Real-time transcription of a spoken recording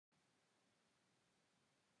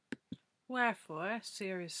Wherefore,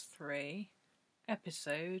 Series 3,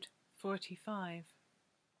 Episode 45.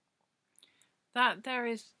 That there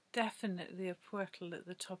is definitely a portal at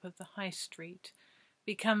the top of the high street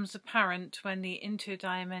becomes apparent when the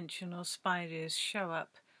interdimensional spiders show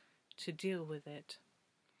up to deal with it.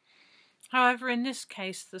 However, in this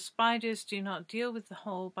case, the spiders do not deal with the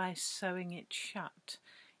hole by sewing it shut.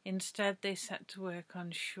 Instead, they set to work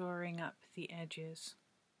on shoring up the edges.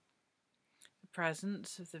 The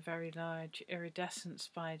presence of the very large iridescent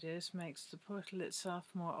spiders makes the portal itself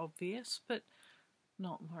more obvious, but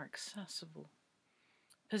not more accessible.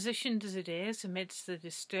 Positioned as it is amidst the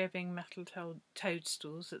disturbing metal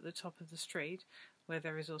toadstools at the top of the street, where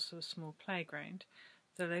there is also a small playground,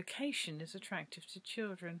 the location is attractive to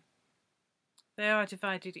children. They are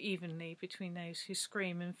divided evenly between those who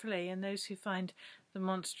scream and flee and those who find the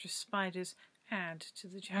monstrous spiders add to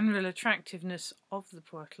the general attractiveness of the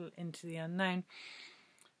portal into the unknown.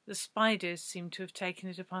 The spiders seem to have taken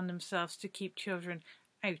it upon themselves to keep children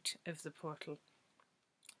out of the portal.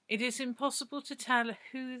 It is impossible to tell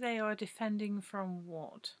who they are defending from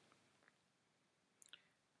what.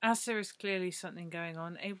 As there is clearly something going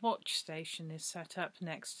on, a watch station is set up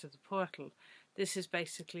next to the portal. This is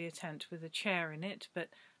basically a tent with a chair in it, but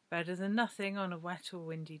better than nothing on a wet or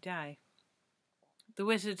windy day. The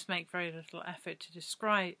wizards make very little effort to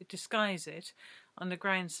disguise it, on the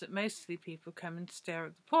grounds that mostly people come and stare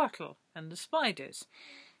at the portal and the spiders,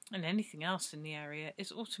 and anything else in the area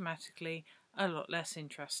is automatically a lot less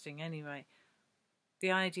interesting anyway.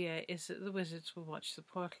 The idea is that the wizards will watch the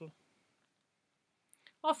portal.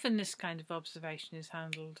 Often this kind of observation is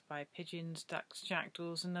handled by pigeons, ducks,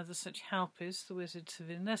 jackdaws and other such helpers the wizards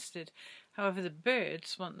have enlisted. However, the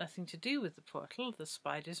birds want nothing to do with the portal. The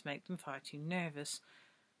spiders make them far too nervous.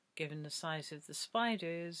 Given the size of the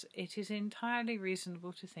spiders, it is entirely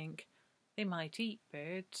reasonable to think they might eat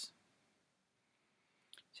birds.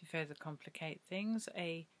 To further complicate things,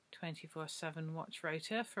 a 24/7 watch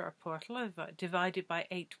rota for a portal divided by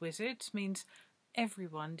 8 wizards means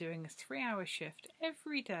everyone doing a 3-hour shift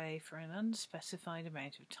every day for an unspecified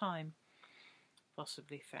amount of time,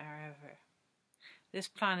 possibly forever. This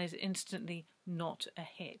plan is instantly not a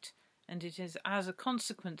hit, and it is as a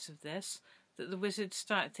consequence of this that the wizards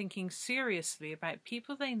start thinking seriously about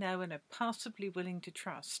people they know and are passably willing to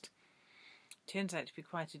trust. It turns out to be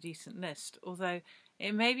quite a decent list, although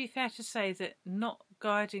it may be fair to say that not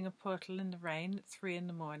guarding a portal in the rain at 3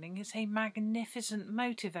 a.m. is a magnificent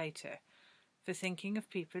motivator for thinking of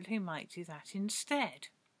people who might do that instead.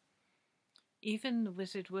 Even the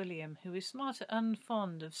wizard William, who is not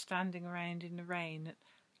unfond of standing around in the rain at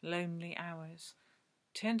lonely hours,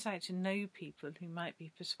 turns out to know people who might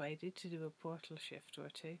be persuaded to do a portal shift or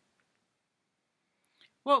two.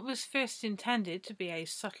 What was first intended to be a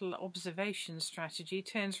subtle observation strategy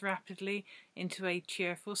turns rapidly into a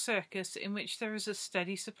cheerful circus in which there is a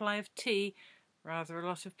steady supply of tea, rather a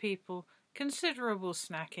lot of people, considerable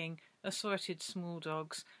snacking, assorted small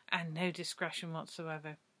dogs, and no discretion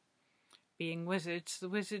whatsoever. Being wizards, the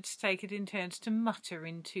wizards take it in turns to mutter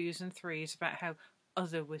in 2s and 3s about how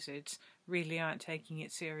other wizards really aren't taking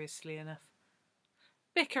it seriously enough.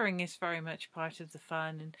 Bickering is very much part of the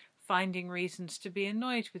fun, and finding reasons to be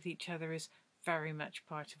annoyed with each other is very much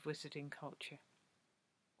part of wizarding culture.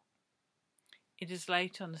 It is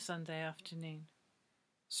late on a Sunday afternoon.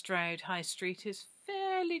 Stroud High Street is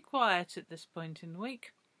fairly quiet at this point in the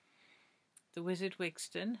week. The wizard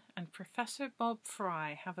Wigston and Professor Bob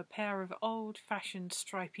Fry have a pair of old-fashioned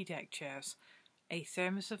stripy deck chairs, a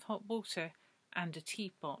thermos of hot water, and a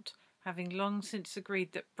teapot, having long since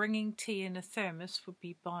agreed that bringing tea in a thermos would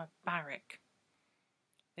be barbaric.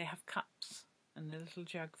 They have cups and a little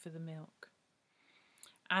jug for the milk.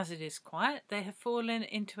 As it is quiet, they have fallen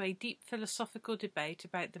into a deep philosophical debate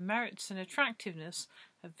about the merits and attractiveness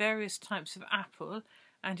of various types of apple,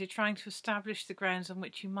 and are trying to establish the grounds on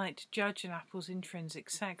which you might judge an apple's intrinsic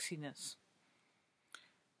sexiness.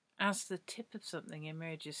 As the tip of something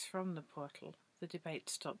emerges from the portal, the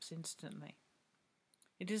debate stops instantly.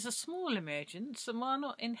 It is a small emergence, and while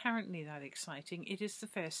not inherently that exciting, it is the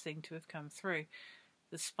first thing to have come through.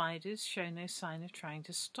 The spiders show no sign of trying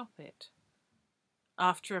to stop it.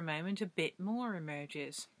 After a moment, a bit more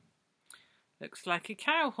emerges. "Looks like a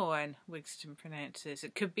cow horn," Wigston pronounces.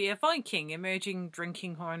 "It could be a Viking emerging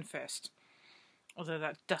drinking horn first, although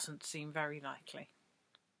that doesn't seem very likely."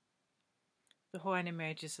 The horn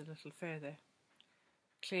emerges a little further.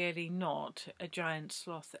 "Clearly not a giant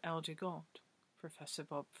sloth elder god," Professor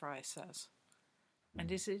Bob Fry says,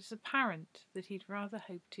 and it is apparent that he'd rather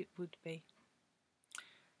hoped it would be.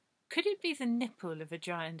 Could it be the nipple of a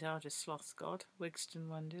giant elder sloth god? Wigston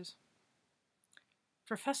wonders.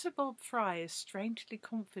 Professor Bob Fry is strangely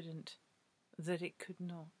confident that it could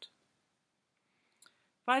not.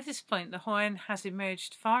 By this point, the horn has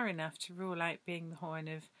emerged far enough to rule out being the horn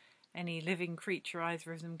of any living creature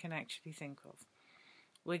either of them can actually think of.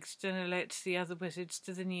 Wigston alerts the other wizards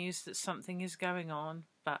to the news that something is going on,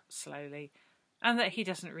 but slowly, and that he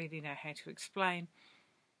doesn't really know how to explain.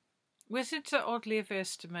 Wizards are oddly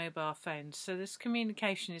averse to mobile phones, so this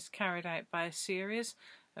communication is carried out by a series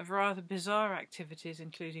of rather bizarre activities,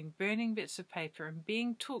 including burning bits of paper and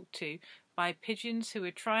being talked to by pigeons who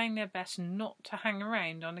are trying their best not to hang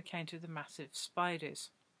around on account of the massive spiders.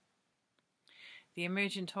 The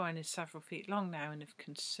emergent horn is several feet long now and of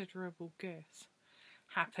considerable girth.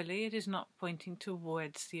 Happily, it is not pointing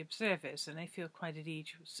towards the observers, and they feel quite at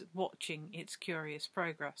ease watching its curious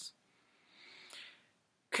progress.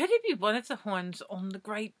 Could it be one of the horns on the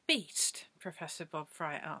great beast? Professor Bob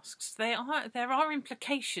Fry asks. There are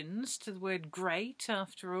implications to the word great,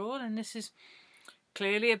 after all, and this is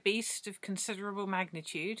clearly a beast of considerable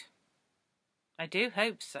magnitude. I do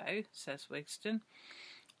hope so, says Wigston.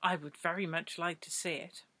 I would very much like to see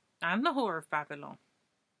it, and the Whore of Babylon.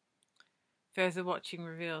 Further watching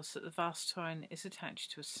reveals that the vast horn is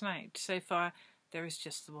attached to a snout. So far, there is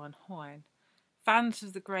just the one horn. Fans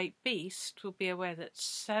of the great beast will be aware that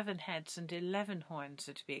 7 heads and 11 horns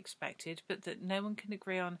are to be expected, but that no one can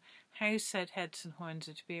agree on how said heads and horns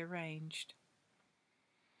are to be arranged.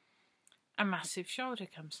 A massive shoulder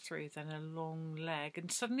comes through, then a long leg,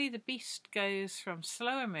 and suddenly the beast goes from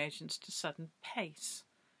slow emergence to sudden pace.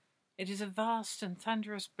 It is a vast and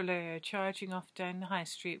thunderous blur charging off down the high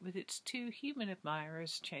street with its 2 human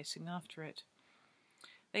admirers chasing after it.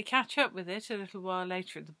 They catch up with it a little while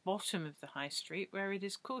later at the bottom of the high street, where it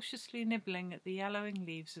is cautiously nibbling at the yellowing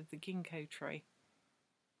leaves of the ginkgo tree.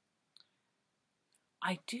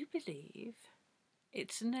 I do believe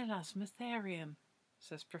it's an elasmotherium,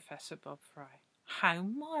 says Professor Bob Fry. How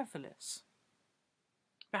marvellous!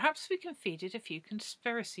 Perhaps we can feed it a few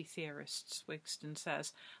conspiracy theorists, Wigston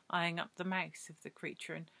says, eyeing up the mouth of the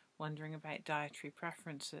creature and wondering about dietary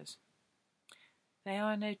preferences. They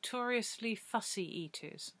are notoriously fussy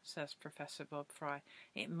eaters, says Professor Bob Fry.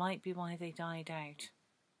 It might be why they died out.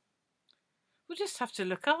 We'll just have to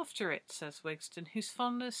look after it, says Wigston, whose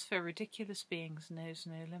fondness for ridiculous beings knows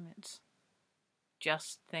no limits.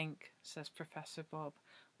 Just think, says Professor Bob,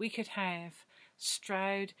 we could have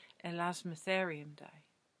Stroud Elasmotherium Day.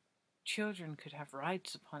 Children could have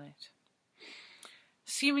rides upon it.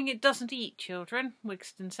 Assuming it doesn't eat children,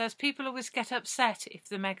 Wigston says, people always get upset if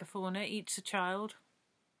the megafauna eats a child.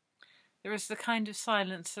 There is the kind of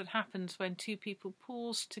silence that happens when 2 people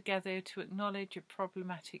pause together to acknowledge a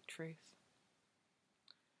problematic truth.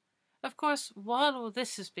 Of course, while all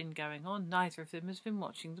this has been going on, neither of them has been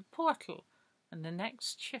watching the portal, and the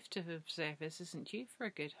next shift of observers isn't due for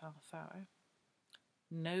a good half hour.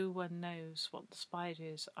 No one knows what the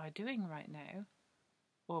spiders are doing right now,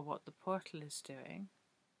 or what the portal is doing,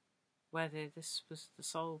 whether this was the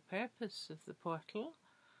sole purpose of the portal,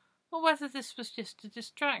 or whether this was just a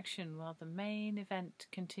distraction while the main event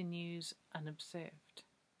continues unobserved.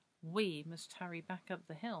 We must hurry back up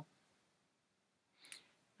the hill.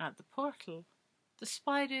 At the portal, the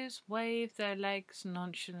spiders wave their legs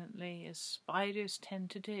nonchalantly, as spiders tend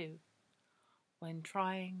to do when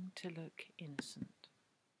trying to look innocent.